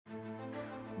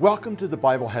Welcome to The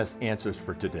Bible Has Answers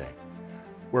for Today,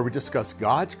 where we discuss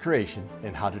God's creation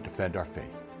and how to defend our faith.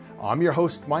 I'm your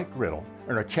host, Mike Riddle,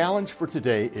 and our challenge for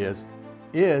today is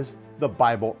the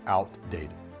Bible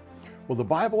outdated? Well, the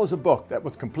Bible is a book that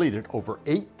was completed over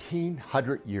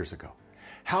 1,800 years ago.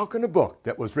 How can a book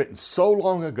that was written so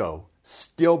long ago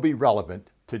still be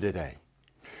relevant to today?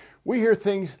 We hear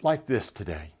things like this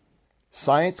today.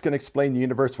 Science can explain the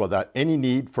universe without any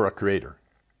need for a creator.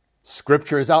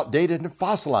 Scripture is outdated and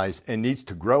fossilized and needs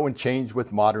to grow and change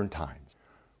with modern times.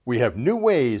 We have new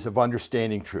ways of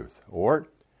understanding truth, or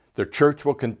the church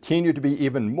will continue to be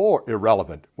even more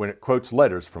irrelevant when it quotes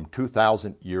letters from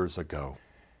 2,000 years ago.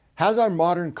 Has our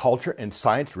modern culture and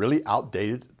science really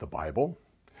outdated the Bible?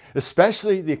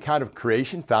 Especially the account of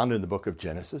creation found in the book of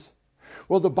Genesis?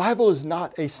 Well, the Bible is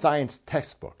not a science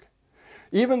textbook.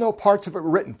 Even though parts of it were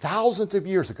written thousands of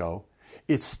years ago,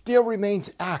 it still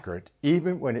remains accurate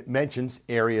even when it mentions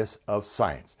areas of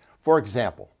science. For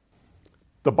example,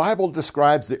 the Bible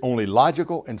describes the only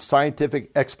logical and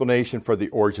scientific explanation for the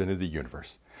origin of the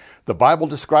universe. The Bible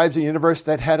describes a universe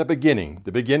that had a beginning,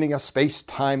 the beginning of space,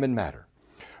 time, and matter.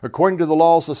 According to the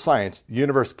laws of science, the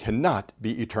universe cannot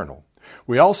be eternal.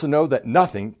 We also know that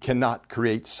nothing cannot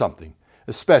create something,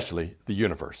 especially the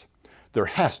universe. There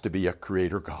has to be a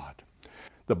creator God.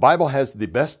 The Bible has the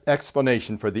best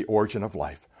explanation for the origin of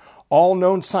life. All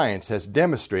known science has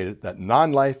demonstrated that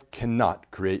non-life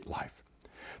cannot create life.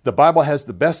 The Bible has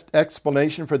the best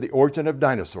explanation for the origin of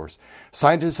dinosaurs.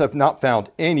 Scientists have not found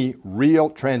any real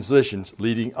transitions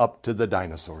leading up to the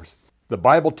dinosaurs. The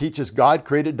Bible teaches God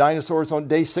created dinosaurs on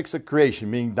day 6 of creation,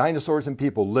 meaning dinosaurs and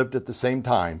people lived at the same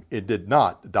time. It did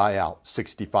not die out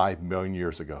 65 million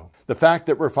years ago. The fact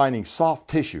that we're finding soft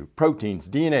tissue, proteins,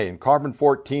 DNA, and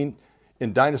carbon-14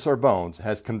 in dinosaur bones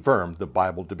has confirmed the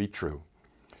Bible to be true.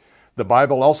 The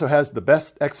Bible also has the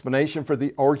best explanation for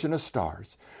the origin of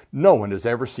stars. No one has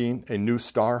ever seen a new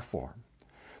star form.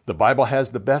 The Bible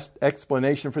has the best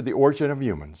explanation for the origin of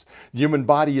humans. The human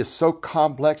body is so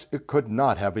complex it could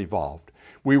not have evolved.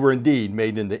 We were indeed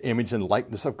made in the image and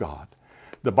likeness of God.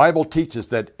 The Bible teaches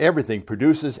that everything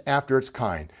produces after its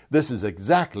kind. This is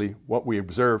exactly what we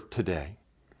observe today.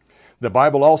 The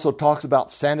Bible also talks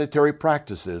about sanitary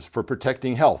practices for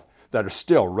protecting health that are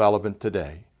still relevant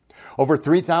today. Over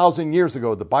 3,000 years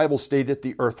ago, the Bible stated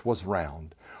the earth was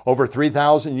round. Over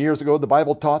 3,000 years ago, the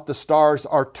Bible taught the stars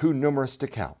are too numerous to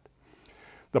count.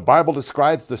 The Bible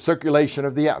describes the circulation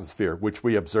of the atmosphere, which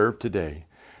we observe today.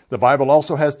 The Bible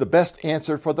also has the best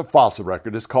answer for the fossil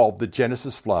record. It's called the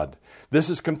Genesis flood. This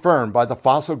is confirmed by the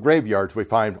fossil graveyards we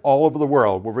find all over the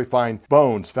world, where we find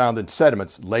bones found in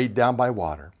sediments laid down by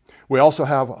water. We also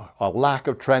have a lack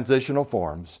of transitional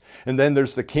forms. And then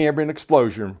there's the Cambrian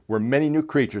explosion, where many new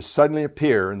creatures suddenly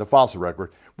appear in the fossil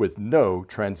record with no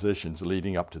transitions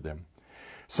leading up to them.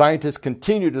 Scientists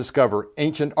continue to discover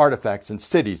ancient artifacts and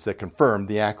cities that confirm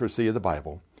the accuracy of the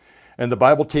Bible. And the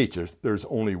Bible teaches there's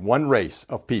only one race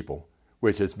of people,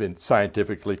 which has been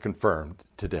scientifically confirmed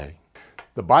today.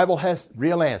 The Bible has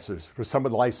real answers for some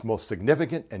of life's most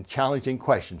significant and challenging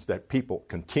questions that people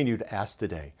continue to ask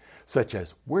today, such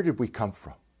as, where did we come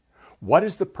from? What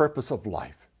is the purpose of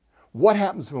life? What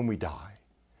happens when we die?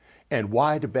 And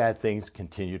why do bad things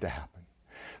continue to happen?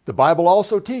 The Bible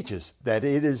also teaches that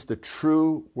it is the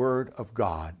true Word of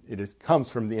God. It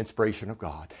comes from the inspiration of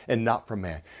God and not from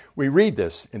man. We read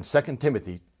this in 2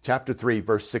 Timothy chapter 3,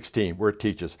 verse 16, where it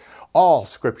teaches, all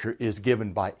Scripture is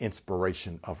given by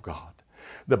inspiration of God.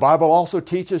 The Bible also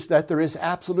teaches that there is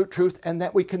absolute truth and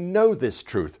that we can know this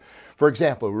truth. For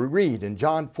example, we read in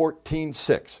John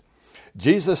 14:6,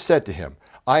 Jesus said to him,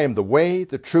 I am the way,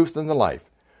 the truth, and the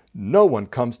life. No one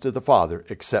comes to the Father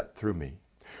except through me.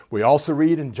 We also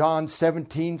read in John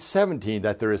 17:17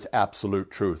 that there is absolute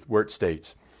truth, where it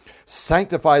states,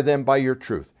 sanctify them by your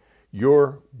truth.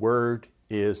 Your word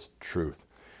is truth.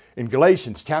 In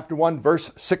Galatians chapter 1, verse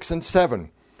 6 and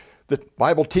 7, the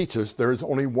Bible teaches there is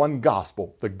only one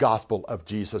gospel, the gospel of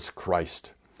Jesus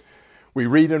Christ. We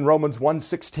read in Romans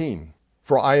 1:16,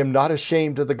 for I am not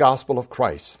ashamed of the gospel of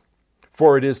Christ,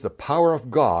 for it is the power of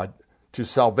God to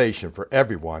salvation for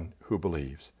everyone who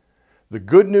believes. The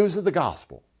good news of the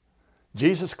gospel,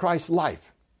 Jesus Christ's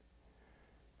life,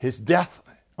 his death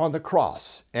on the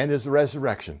cross, and his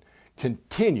resurrection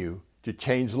continue to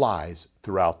change lives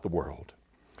throughout the world.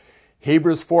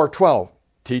 Hebrews 4:12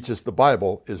 teaches the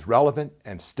Bible is relevant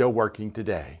and still working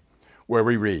today, where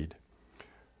we read,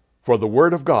 for the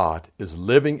word of God is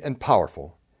living and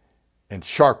powerful and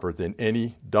sharper than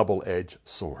any double-edged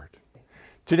sword.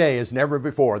 Today, as never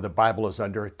before, the Bible is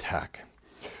under attack.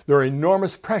 There are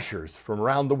enormous pressures from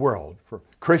around the world for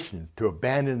Christians to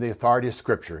abandon the authority of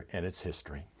Scripture and its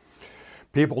history.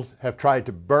 People have tried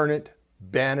to burn it,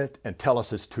 ban it, and tell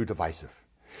us it's too divisive.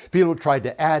 People have tried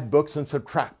to add books and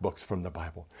subtract books from the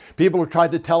Bible. People have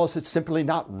tried to tell us it's simply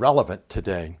not relevant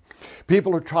today.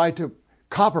 People have tried to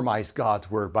compromise God's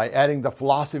Word by adding the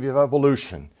philosophy of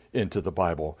evolution into the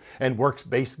Bible and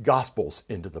works-based gospels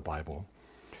into the Bible.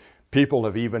 People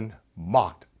have even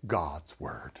mocked God's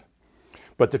Word.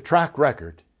 But the track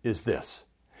record is this.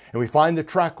 And we find the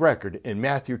track record in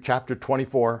Matthew chapter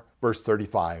 24, verse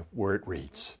 35, where it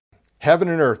reads, "Heaven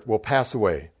and earth will pass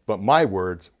away, but my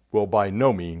words will by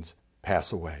no means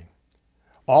pass away."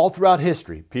 All throughout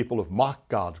history, people have mocked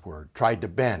God's Word, tried to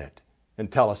ban it, and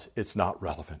tell us it's not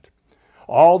relevant.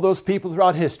 All those people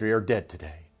throughout history are dead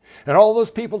today. And all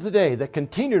those people today that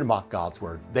continue to mock God's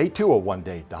Word, they too will one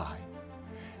day die.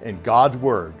 And God's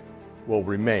Word will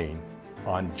remain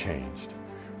unchanged.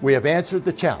 We have answered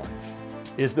the challenge.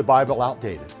 Is the Bible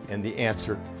outdated? And the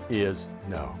answer is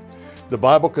no. The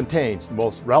Bible contains the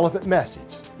most relevant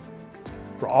message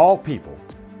for all people,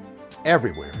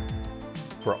 everywhere,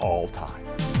 for all time.